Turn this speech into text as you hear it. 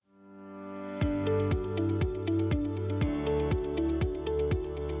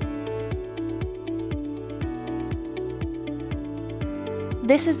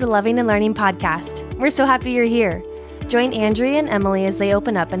This is the Loving and Learning Podcast. We're so happy you're here. Join Andrea and Emily as they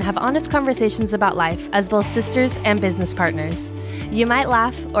open up and have honest conversations about life as both sisters and business partners. You might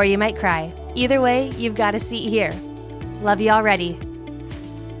laugh or you might cry. Either way, you've got a seat here. Love you already.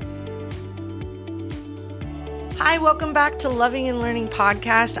 Hi, welcome back to Loving and Learning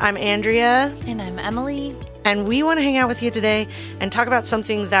Podcast. I'm Andrea. And I'm Emily. And we want to hang out with you today and talk about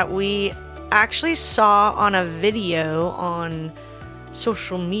something that we actually saw on a video on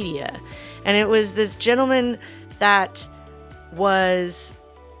social media. And it was this gentleman that was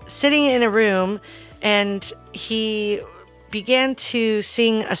sitting in a room and he began to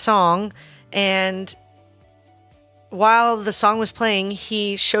sing a song, and while the song was playing,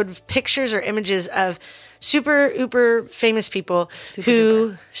 he showed pictures or images of super uber famous people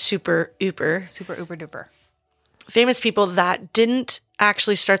super duper famous people that didn't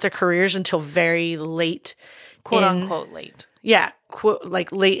actually start their careers until very late, quote unquote late. Yeah,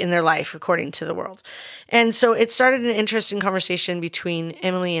 like late in their life, according to the world. And so it started an interesting conversation between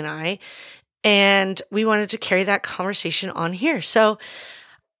Emily and I, and we wanted to carry that conversation on here. So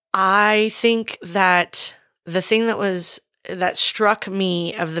I think that the thing that struck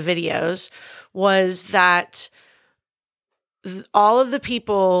me of the videos was that all of the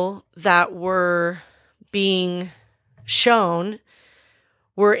people that were being shown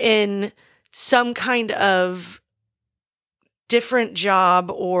were in some kind of different job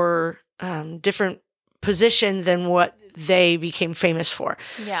or different position than what they became famous for.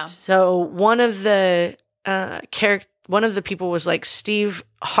 Yeah. So one of the people was like Steve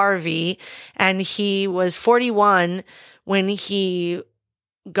Harvey, and he was 41 when he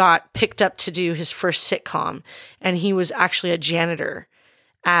got picked up to do his first sitcom, and he was actually a janitor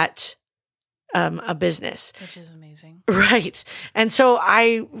at a business, which is amazing, right? And so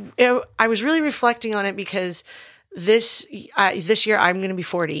I was really reflecting on it because this year I'm going to be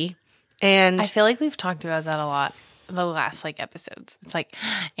 40, and I feel like we've talked about that a lot in the last episodes. It's like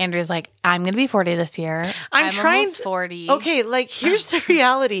Andrea's like, I'm going to be 40 this year. I'm trying almost 40. Okay, here's the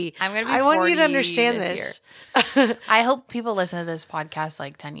reality. I'm going to be 40 I want you to understand this. I hope people listen to this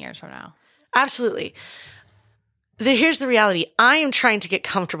podcast 10 years from now. Absolutely. Here's the reality. I am trying to get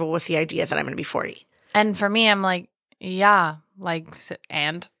comfortable with the idea that I'm going to be 40. And for me, I'm like, yeah,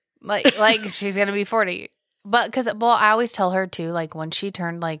 and she's going to be 40. But I always tell her too, when she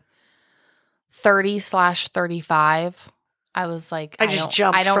turned 30/35, I was like, I just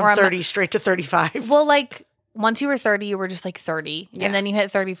jumped from 30 straight to 35. Well, once you were 30, you were just 30. Yeah. And then you hit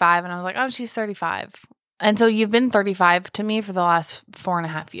 35 and I was like, oh, she's 35. And so you've been 35 to me for the last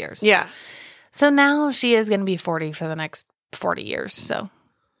 4.5 years. Yeah. So now she is going to be 40 for the next 40 years. So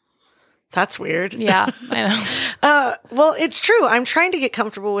that's weird. Yeah, I know. Well, it's true. I'm trying to get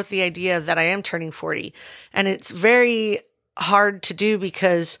comfortable with the idea that I am turning 40. And it's very hard to do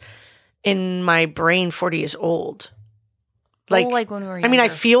because in my brain, 40 is old. When we were younger. I mean, I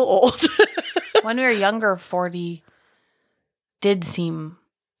feel old. When we were younger, 40 did seem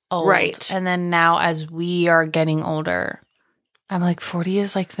old. Right. And then now as we are getting older, I'm like, 40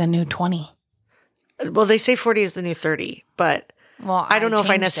 is the new 20. Well, they say 40 is the new 30, but I don't know if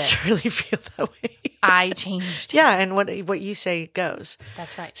I necessarily feel that way. I changed. Yeah, and what you say goes.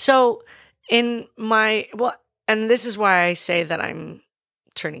 That's right. So and this is why I say that I'm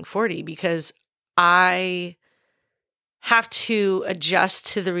turning 40, because I have to adjust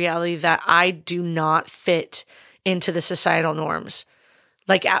to the reality that I do not fit into the societal norms,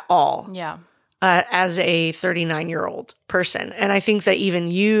 at all. Yeah. As a 39-year-old person. And I think that even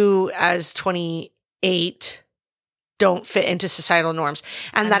you as 28 don't fit into societal norms,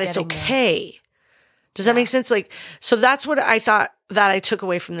 and that it's okay. Does that make sense? So that's what I thought that I took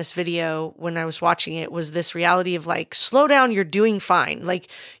away from this video when I was watching it, was this reality of slow down, you're doing fine.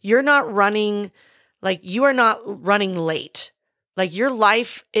 You're not running, you are not running late. Your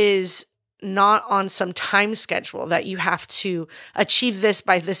life is not on some time schedule that you have to achieve this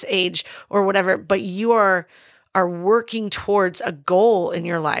by this age or whatever, but you are working towards a goal in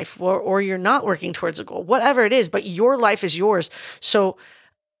your life, or you're not working towards a goal, whatever it is, but your life is yours. So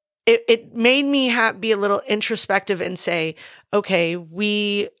it made me be a little introspective and say, okay,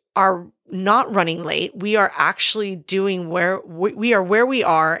 we are not running late. We are actually doing where we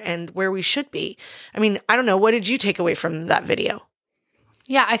are and where we should be. I mean, I don't know. What did you take away from that video?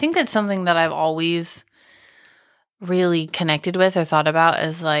 Yeah, I think that's something that I've always really connected with or thought about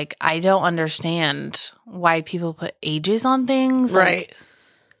is I don't understand why people put ages on things. Right.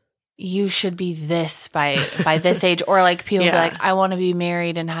 You should be this by this age, or people be like, I want to be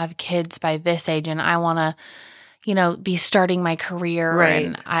married and have kids by this age, and I want to be starting my career,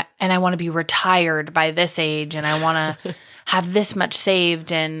 right. and I want to be retired by this age, and I want to have this much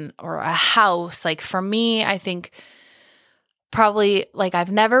saved or a house. Like for me, I think probably like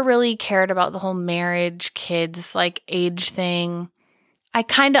I've never really cared about the whole marriage, kids, like age thing. I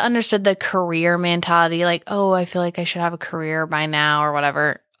kind of understood the career mentality, like, oh, I feel like I should have a career by now or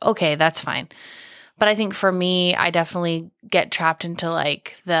whatever. Okay, that's fine. But I think for me, I definitely get trapped into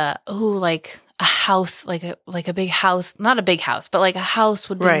like like a house, like a big house, not a big house, but like a house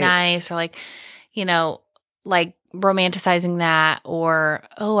would be nice, or like, like romanticizing that, or,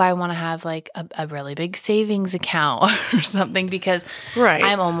 oh, I want to have like a really big savings account or something because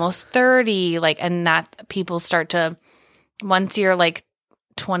I'm almost 30. Like, and that people start to, once you're like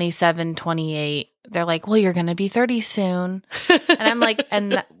 27, 28, they're like, well, you're going to be 30 soon. And I'm like,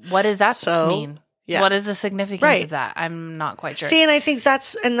 what does that mean? Yeah. What is the significance of that? I'm not quite sure. See, and I think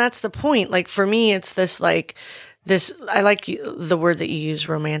that's the point. Like for me, it's this, I like the word that you use,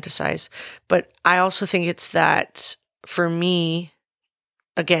 romanticize, but I also think it's that for me,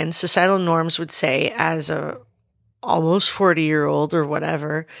 again, societal norms would say as a almost 40-year-old or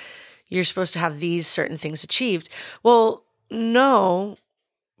whatever, you're supposed to have these certain things achieved. Well, no,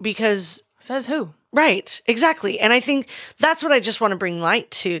 because says who? Right, exactly. And I think that's what I just want to bring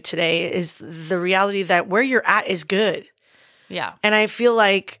light to today is the reality that where you're at is good. Yeah. And I feel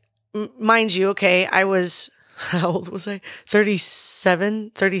like, mind you, okay, I was, how old was I?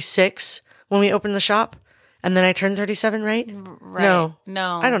 37, 36 when we opened the shop. And then I turned 37, right? Right.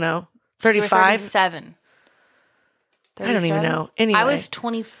 No. I don't know. 35? 37. I don't even know. Anyway. I was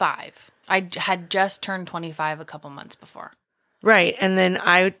 25. I had just turned 25 a couple months before. Right. And then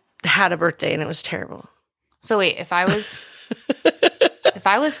I had a birthday and it was terrible. So wait, if I was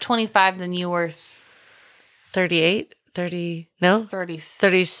 25, then you were 38, 30, no?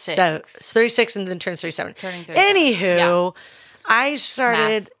 37. 36 and then turned 37. Turning 37. Anywho, I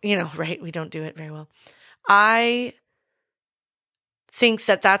started, we don't do it very well. I think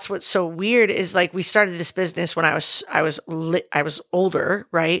that that's what's so weird is like we started this business when I was older,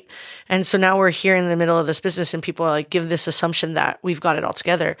 right? And so now we're here in the middle of this business and people are like give this assumption that we've got it all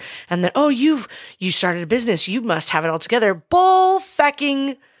together and then you started a business, you must have it all together. Bull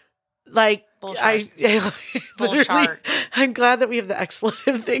fucking like Bullshit. I'm glad that we have the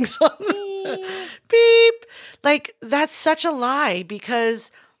expletive things on beep. Like that's such a lie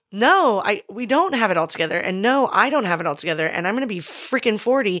because no, we don't have it all together. And no, I don't have it all together. And I'm going to be freaking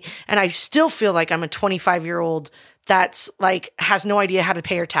 40. And I still feel like I'm a 25-year-old that's like, has no idea how to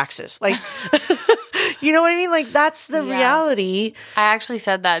pay her taxes. Like, you know what I mean? Like that's the reality. I actually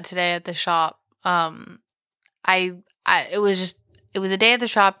said that today at the shop. It was a day at the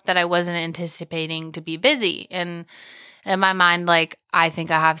shop that I wasn't anticipating to be busy. And in my mind, like, I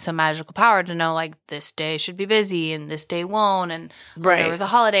think I have some magical power to know, like, this day should be busy and this day won't. And there was a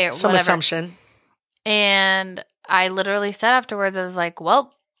holiday or some whatever. Assumption. And I literally said afterwards, I was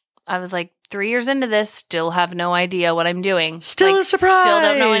like, 3 years into this, still have no idea what I'm doing. Still a surprise. Still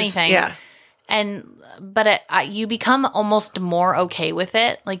don't know anything. Yeah. But you become almost more okay with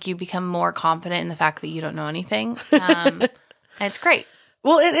it. Like, you become more confident in the fact that you don't know anything. And it's great.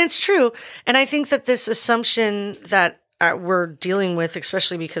 Well, it's true. And I think that this assumption that we're dealing with,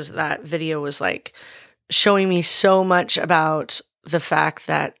 especially because that video was like showing me so much about the fact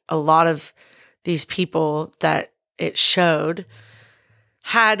that a lot of these people that it showed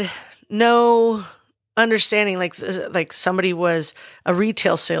had no understanding. Like somebody was a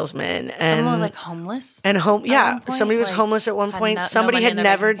retail salesman and someone was like homeless and somebody was homeless at one point. Somebody had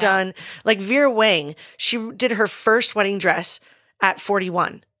never done like Vera Wang. She did her first wedding dress at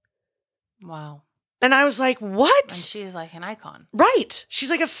 41. Wow. And I was like, what? And she's like an icon. Right.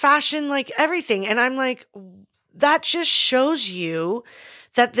 She's like a fashion, like everything. And I'm like, that just shows you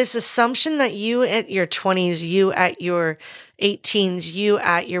that this assumption that you at your 20s, you at your 18s, you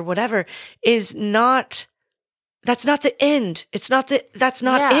at your whatever that's not the end. That's not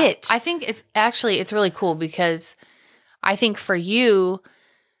it. I think it's really cool because I think for you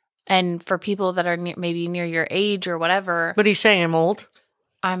and for people that are maybe near your age or whatever. But he's saying I'm old.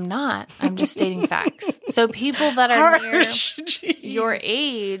 I'm not. I'm just stating facts. So people that are near your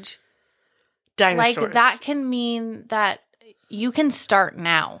age, dinosaurs. like that can mean that you can start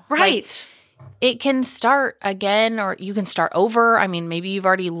now. Right. Like, it can start again or you can start over. I mean, maybe you've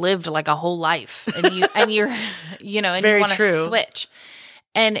already lived like a whole life and you're, and you want to switch.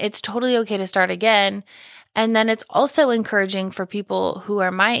 And it's totally okay to start again. And then it's also encouraging for people who are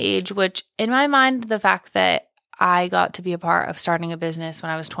my age, which in my mind, the fact that I got to be a part of starting a business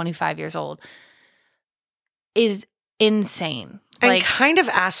when I was 25 years old is insane. And like, kind of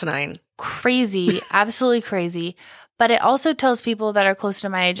asinine. Crazy, absolutely crazy. But it also tells people that are close to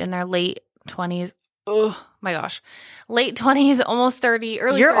my age in their late 20s, my gosh, late 20s, almost 30,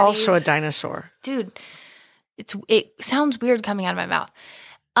 early 30s. You're also a dinosaur. Dude, it sounds weird coming out of my mouth.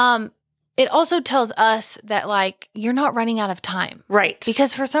 It also tells us that, like, you're not running out of time. Right.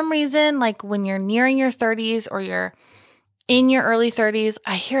 Because for some reason, like, when you're nearing your 30s or you're in your early 30s,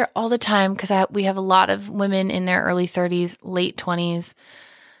 I hear it all the time because we have a lot of women in their early 30s, late 20s,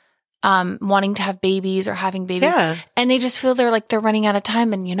 wanting to have babies or having babies. Yeah. And they just feel they're running out of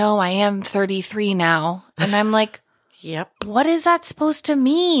time. And, I am 33 now. And I'm like, yep. What is that supposed to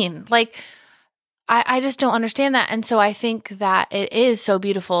mean? Like, I just don't understand that. And so I think that it is so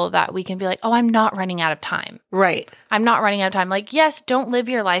beautiful that we can be like, oh, I'm not running out of time. Right. I'm not running out of time. Like, yes, don't live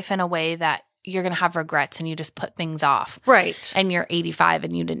your life in a way that you're going to have regrets and you just put things off. Right. And you're 85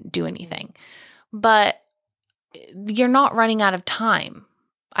 and you didn't do anything. But you're not running out of time.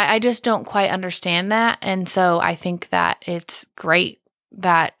 I just don't quite understand that. And so I think that it's great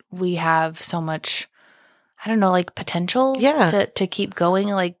that we have so much, I don't know, like potential to keep going.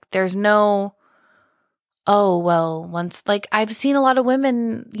 Like there's no, oh, well, once, like I've seen a lot of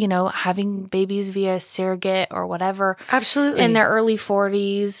women, having babies via surrogate or whatever. Absolutely. In their early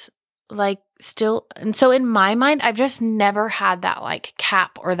 40s, like still. And so in my mind, I've just never had that like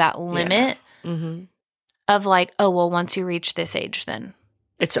cap or that limit of like, oh, well, once you reach this age, then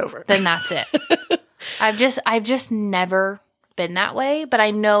it's over. Then that's it. I've just never been that way, but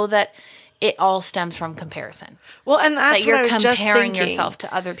I know that it all stems from comparison. Well, and that's that you're what I was just comparing thinking. yourself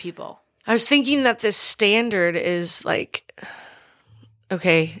to other people. I was thinking that this standard is like,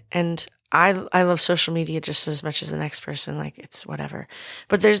 okay, and I love social media just as much as the next person. Like it's whatever,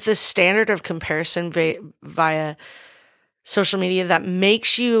 but there's this standard of comparison via social media that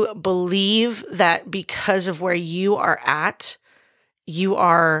makes you believe that because of where you are at, you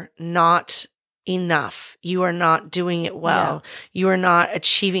are not enough. You are not doing it well. Yeah. You are not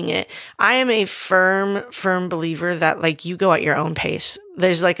achieving it. I am a firm believer that like you go at your own pace.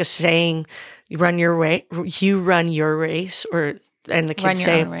 There's like a saying, you run your race, and the kids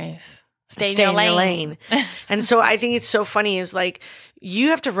say, run your own race. Stay in your lane. And so I think it's so funny is like, you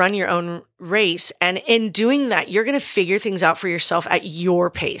have to run your own race. And in doing that, you're going to figure things out for yourself at your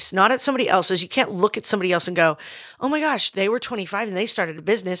pace, not at somebody else's. You can't look at somebody else and go, oh my gosh, they were 25 and they started a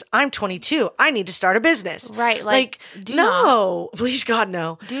business. I'm 22. I need to start a business. Right. Like no, please God,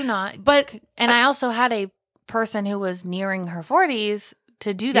 no. Do not. But, and I also had a person who was nearing her 40s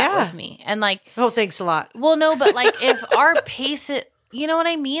to do that with me. And like, oh, thanks a lot. Well, no, but like if our pace, you know what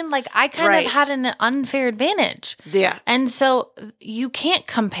I mean? Like I kind of had an unfair advantage. Yeah. And so you can't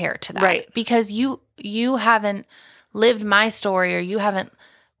compare to that. Right. Because you haven't lived my story or you haven't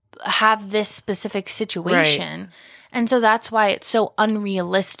have this specific situation. Right. And so that's why it's so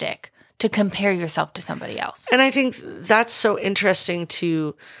unrealistic to compare yourself to somebody else. And I think that's so interesting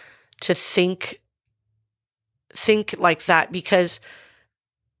to think like that, because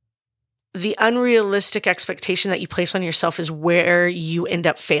the unrealistic expectation that you place on yourself is where you end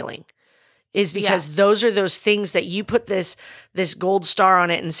up failing, is because those are those things that you put this gold star on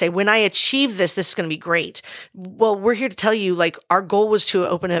it and say, when I achieve this is going to be great. Well, we're here to tell you, like, our goal was to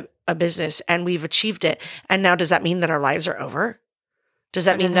open a business and we've achieved it. And now does that mean that our lives are over? Does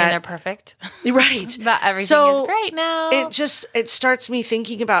that mean that they're perfect? Right. That everything is great now. It starts me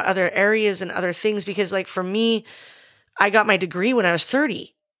thinking about other areas and other things, because like for me, I got my degree when I was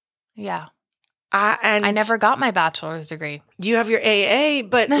 30. Yeah. And I never got my bachelor's degree. You have your AA,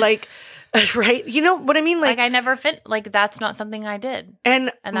 but like, right? You know what I mean? Like I never like that's not something I did.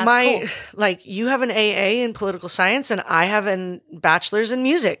 And that's cool. Like you have an AA in political science and I have a bachelor's in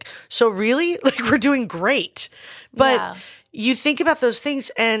music. So really, like we're doing great. But you think about those things,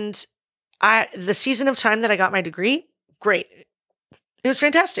 and the season of time that I got my degree, great. It was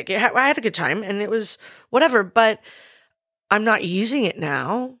fantastic. I had a good time and it was whatever, but I'm not using it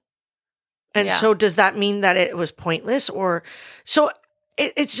now. And so does that mean that it was pointless? Or so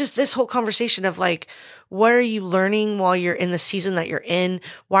it's just this whole conversation of like, what are you learning while you're in the season that you're in?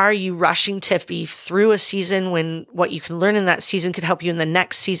 Why are you rushing to be through a season when what you can learn in that season could help you in the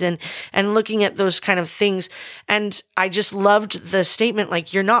next season? And looking at those kind of things. And I just loved the statement,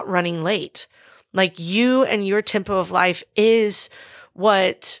 like, you're not running late. Like you and your tempo of life is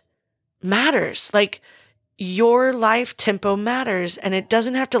what matters. Like, your life tempo matters, and it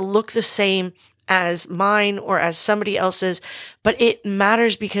doesn't have to look the same as mine or as somebody else's, but it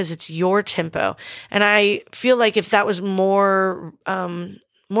matters because it's your tempo. And I feel like if that was more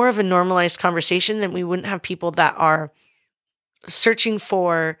of a normalized conversation, then we wouldn't have people that are searching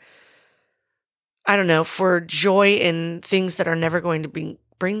for, I don't know, for joy in things that are never going to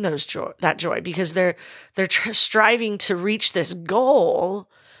bring that joy, because they're striving to reach this goal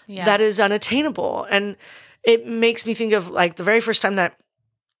that is unattainable. it makes me think of like the very first time that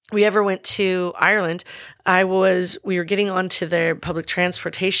we ever went to Ireland. We were getting onto their public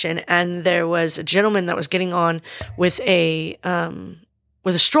transportation, and there was a gentleman that was getting on with a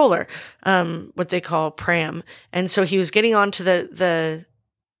stroller, what they call pram. And so he was getting onto the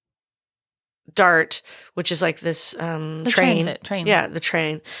DART, which is like this train. Train. Yeah, the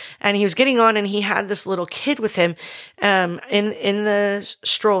train. And he was getting on, and he had this little kid with him in the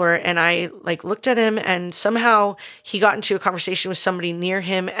stroller. And I like looked at him, and somehow he got into a conversation with somebody near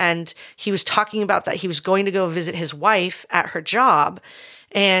him, and he was talking about that he was going to go visit his wife at her job.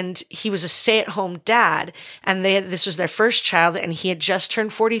 And he was a stay-at-home dad, and this was their first child, and he had just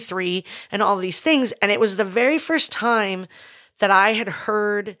turned 43 and all these things. And it was the very first time that I had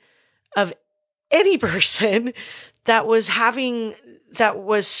heard of any person that was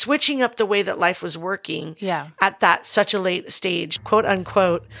switching up the way that life was working at that such a late stage, quote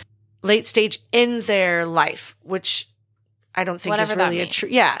unquote, late stage in their life, which I don't think is really a true.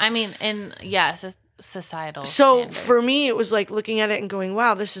 Yeah. I mean, societal. So standards. For me, it was like looking at it and going,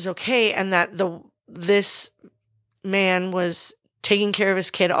 wow, this is okay. And that this man was taking care of his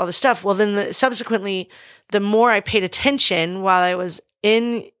kid, all this stuff. Well, then subsequently, the more I paid attention while I was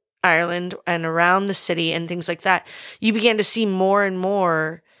in Ireland and around the city and things like that, you began to see more and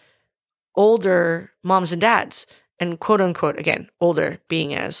more older moms and dads, and quote unquote, again, older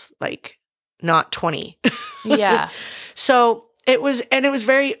being as like not 20. Yeah. So it was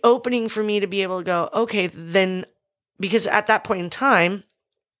very opening for me to be able to go, okay, then, because at that point in time,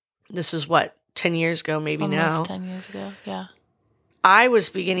 this is what, 10 years ago, maybe Almost now. 10 years ago. Yeah. I was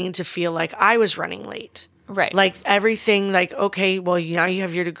beginning to feel like I was running late. Right. Like everything, like, okay, well, now you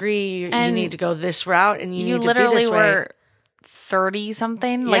have your degree, you need to go this route, and you need to be this way. Were 30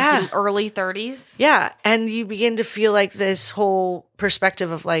 something, like the early 30s. Yeah. And you begin to feel like this whole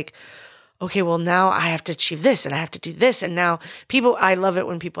perspective of like, okay, well, now I have to achieve this and I have to do this. And now I love it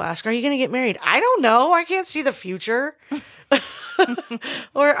when people ask, are you going to get married? I don't know. I can't see the future.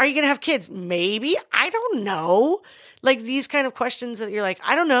 Or are you going to have kids? Maybe. I don't know. Like these kind of questions that you're like,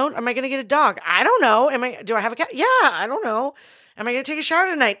 I don't know. Am I going to get a dog? I don't know. Do I have a cat? Yeah, I don't know. Am I going to take a shower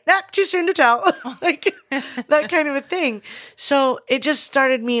tonight? Too soon to tell. Like that kind of a thing. So it just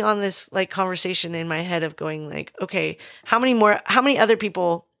started me on this like conversation in my head of going like, okay, how many other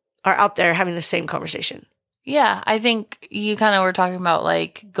people are out there having the same conversation? Yeah. I think you kind of were talking about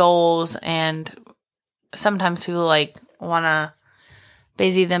like goals, and sometimes people like want to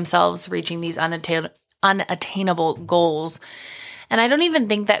busy themselves reaching these unattainable goals. And I don't even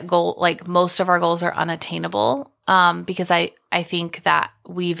think that most of our goals are unattainable, because I think that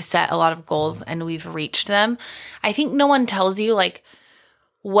we've set a lot of goals and we've reached them. I think no one tells you like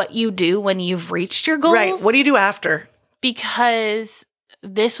what you do when you've reached your goals. Right. What do you do after? Because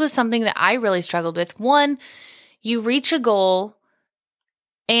this was something that I really struggled with. One, you reach a goal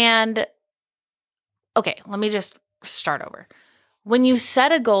and, okay, let me just start over. When you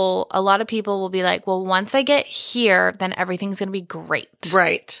set a goal, a lot of people will be like, well, once I get here, then everything's going to be great.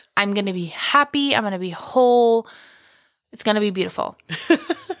 Right. I'm going to be happy. I'm going to be whole. It's going to be beautiful.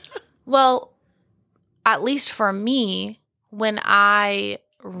 Well, at least for me, when I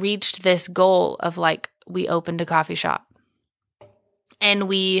reached this goal of like, we opened a coffee shop and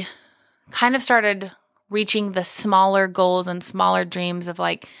we kind of started reaching the smaller goals and smaller dreams of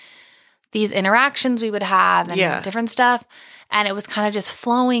like these interactions we would have and different stuff. And it was kind of just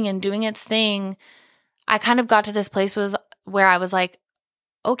flowing and doing its thing. I kind of got to this place where I was like,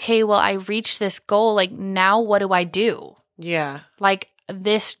 okay, well, I reached this goal. Like, now what do I do? Yeah. Like,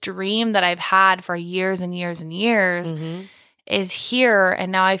 this dream that I've had for years and years and years is here.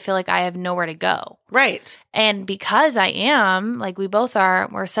 And now I feel like I have nowhere to go. Right. And because I am, like we both are,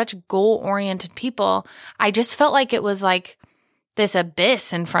 we're such goal-oriented people, I just felt like it was like this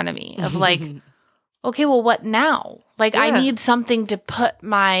abyss in front of me of like, okay, well, what now? Like, I need something to put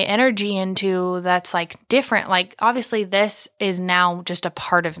my energy into that's like different. Like, obviously, this is now just a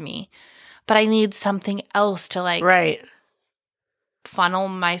part of me, but I need something else to like funnel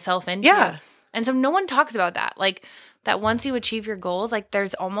myself into. Yeah. And so no one talks about that. Like, that once you achieve your goals, like,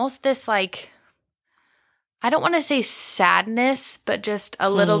 there's almost this like, I don't want to say sadness, but just a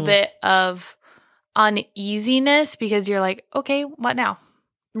little bit of uneasiness because you're like, okay, what now?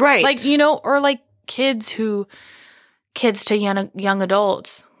 Right. Like, you know, or like kids to young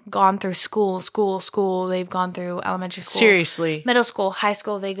adults gone through school. They've gone through elementary school. Seriously. Middle school, high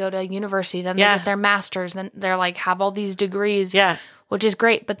school. They go to university. Then they get their master's. Then they're like, have all these degrees. Yeah. Which is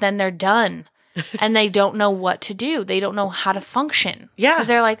great. But then they're done. And they don't know what to do. They don't know how to function. Yeah. Because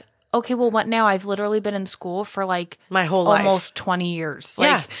they're like, okay, well, what now? I've literally been in school for like my whole life. Almost 20 years.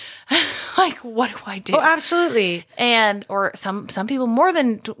 Like, Like, what do I do? Oh, absolutely. And, or some people more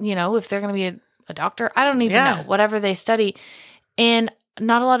than, if they're going to be a doctor, I don't even know, whatever they study. And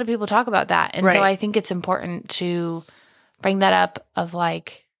not a lot of people talk about that. And so I think it's important to bring that up of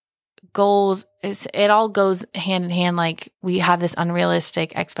like goals. It all goes hand in hand. Like we have this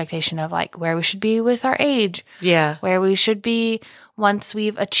unrealistic expectation of like where we should be with our age. Yeah. Where we should be once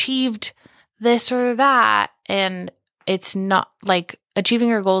we've achieved this or that. And it's not like achieving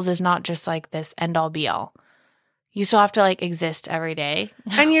your goals is not just like this end all be all. You still have to like exist every day.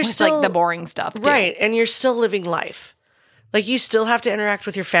 And you're with, still like the boring stuff. Too. Right. And you're still living life. Like you still have to interact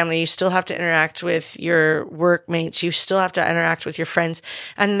with your family. You still have to interact with your workmates. You still have to interact with your friends.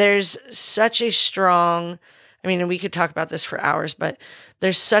 And there's such a strong, I mean, and we could talk about this for hours, but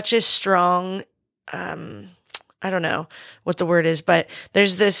there's such a strong, I don't know what the word is, but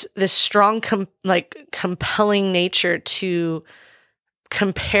there's this strong, compelling nature to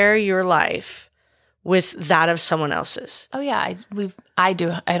compare your life with that of someone else's. Oh yeah. I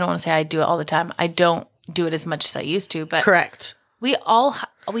do. I don't want to say I do it all the time. I don't do it as much as I used to, but correct. We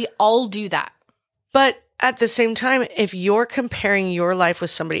all do that. But at the same time, if you're comparing your life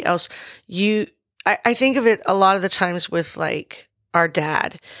with somebody else, I think of it a lot of the times with like our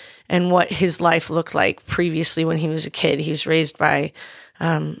dad and what his life looked like previously when he was a kid. He was raised by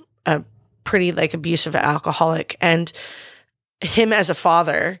a pretty like abusive alcoholic, and him as a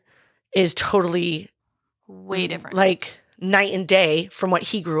father is totally way different. Like night and day from what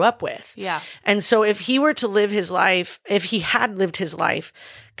he grew up with. Yeah. And so if he were to live his life, if he had lived his life,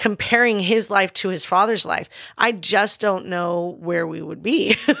 comparing his life to his father's life, I just don't know where we would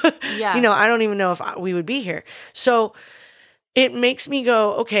be. Yeah. I don't even know if we would be here. So it makes me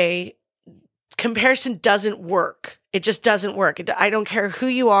go, okay, comparison doesn't work. It just doesn't work. I don't care who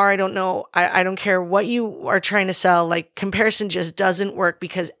you are. I don't know. I don't care what you are trying to sell. Like comparison just doesn't work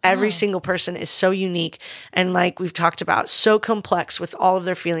because every single person is so unique. And like we've talked about, so complex with all of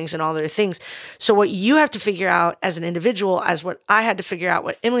their feelings and all their things. So what you have to figure out as an individual, as what I had to figure out,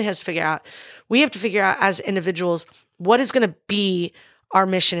 what Emily has to figure out, we have to figure out as individuals, what is going to be our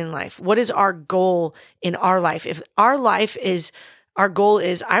mission in life? What is our goal in our life? If our life is, our goal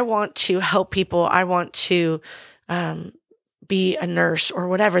is, I want to help people. I want to be a nurse or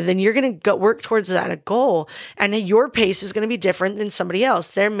whatever, then you're going to go work towards that a goal. And your pace is going to be different than somebody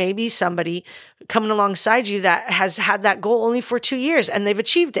else. There may be somebody coming alongside you that has had that goal only for 2 years and they've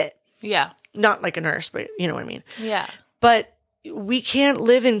achieved it. Yeah. Not like a nurse, but you know what I mean? Yeah. But we can't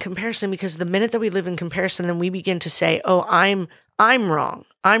live in comparison, because the minute that we live in comparison, then we begin to say, oh, I'm wrong.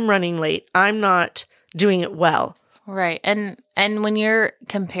 I'm running late. I'm not doing it well. Right. And when you're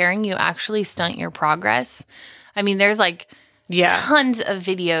comparing, you actually stunt your progress. I mean, there's like tons of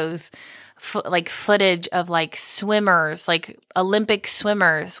videos, like footage of like swimmers, like Olympic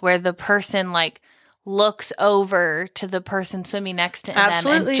swimmers, where the person like looks over to the person swimming next to them.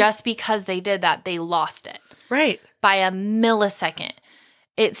 And just because they did that, they lost it. Right. By a millisecond.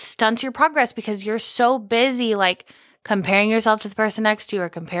 It stunts your progress because you're so busy like comparing yourself to the person next to you or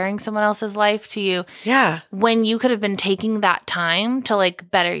comparing someone else's life to you. Yeah. When you could have been taking that time to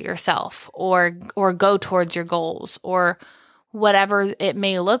like better yourself or go towards your goals or whatever it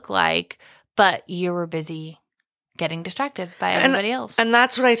may look like, but you were busy getting distracted by everybody else. And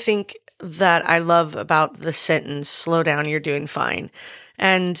that's what I think that I love about the sentence, slow down, you're doing fine.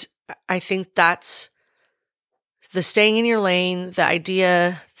 And I think that's the staying in your lane, the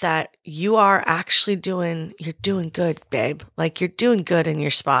idea that you are actually you're doing good, babe. Like you're doing good in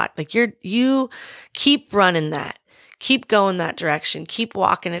your spot. Like you keep running that, keep going that direction, keep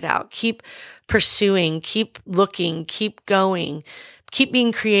walking it out, keep pursuing, keep looking, keep going, keep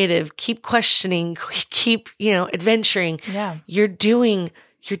being creative, keep questioning, keep, adventuring. Yeah. You're doing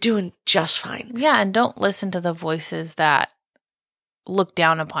just fine. Yeah. And don't listen to the voices that look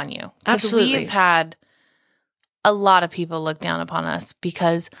down upon you. Absolutely. We've had a lot of people look down upon us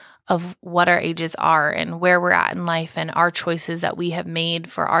because of what our ages are and where we're at in life and our choices that we have made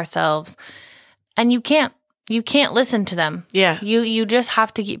for ourselves. And you can't listen to them. Yeah. You just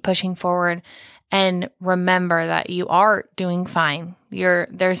have to keep pushing forward and remember that you are doing fine.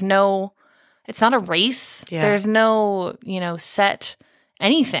 It's not a race. Yeah. There's no, set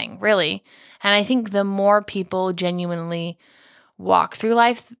anything really. And I think the more people genuinely walk through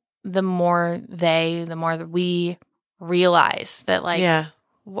life, the more we realize that like,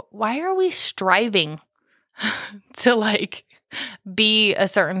 why are we striving to like be a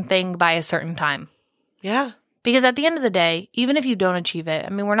certain thing by a certain time? Yeah. Because at the end of the day, even if you don't achieve it, I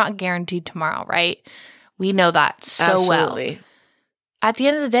mean, we're not guaranteed tomorrow, right? We know that so Absolutely. well. At the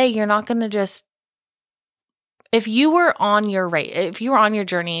end of the day, you're not going to just if you were on your race, if you were on your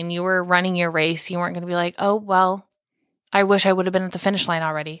journey and you were running your race, you weren't going to be like, oh, well, I wish I would have been at the finish line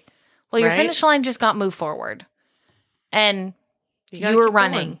already. Well, your finish line just got moved forward. And you were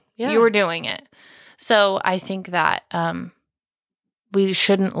running. Yeah. You were doing it. So I think that we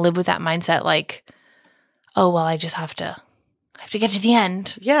shouldn't live with that mindset like, oh, well, I just have to get to the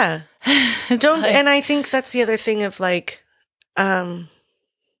end. Yeah. And I think that's the other thing of like, and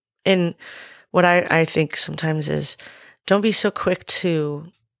what I think sometimes is don't be so quick to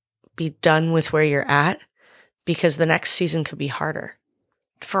be done with where you're at because the next season could be harder.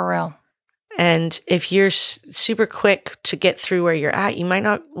 For real. And if you're super quick to get through where you're at, you might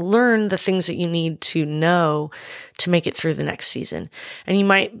not learn the things that you need to know to make it through the next season. And you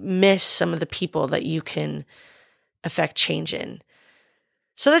might miss some of the people that you can affect change in.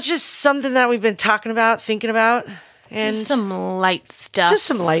 So that's just something that we've been talking about, thinking about. And just some light stuff. Just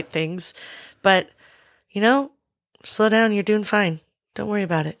some light things. But, slow down. You're doing fine. Don't worry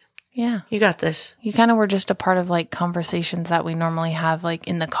about it. Yeah. You got this. You kind of were just a part of like conversations that we normally have like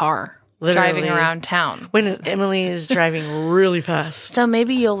in the car. Literally. Driving around town. When Emily is driving really fast. So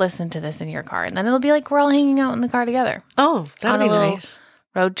maybe you'll listen to this in your car and then it'll be like we're all hanging out in the car together. Oh, that'd be nice.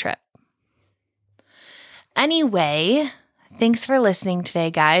 Road trip. Anyway, thanks for listening today,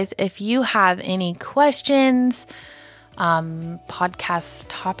 guys. If you have any questions, podcast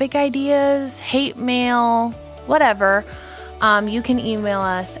topic ideas, hate mail, whatever, you can email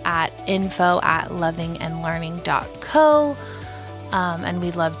us at info@lovingandlearning.co. And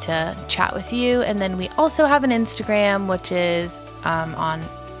we'd love to chat with you. And then we also have an Instagram, which is on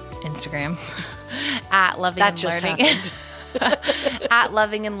Instagram at Loving and Learning. At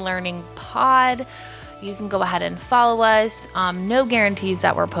Loving and Learning Pod. You can go ahead and follow us. No guarantees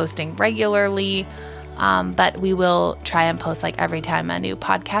that we're posting regularly, but we will try and post like every time a new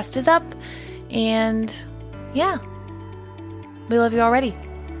podcast is up. And yeah, we love you already.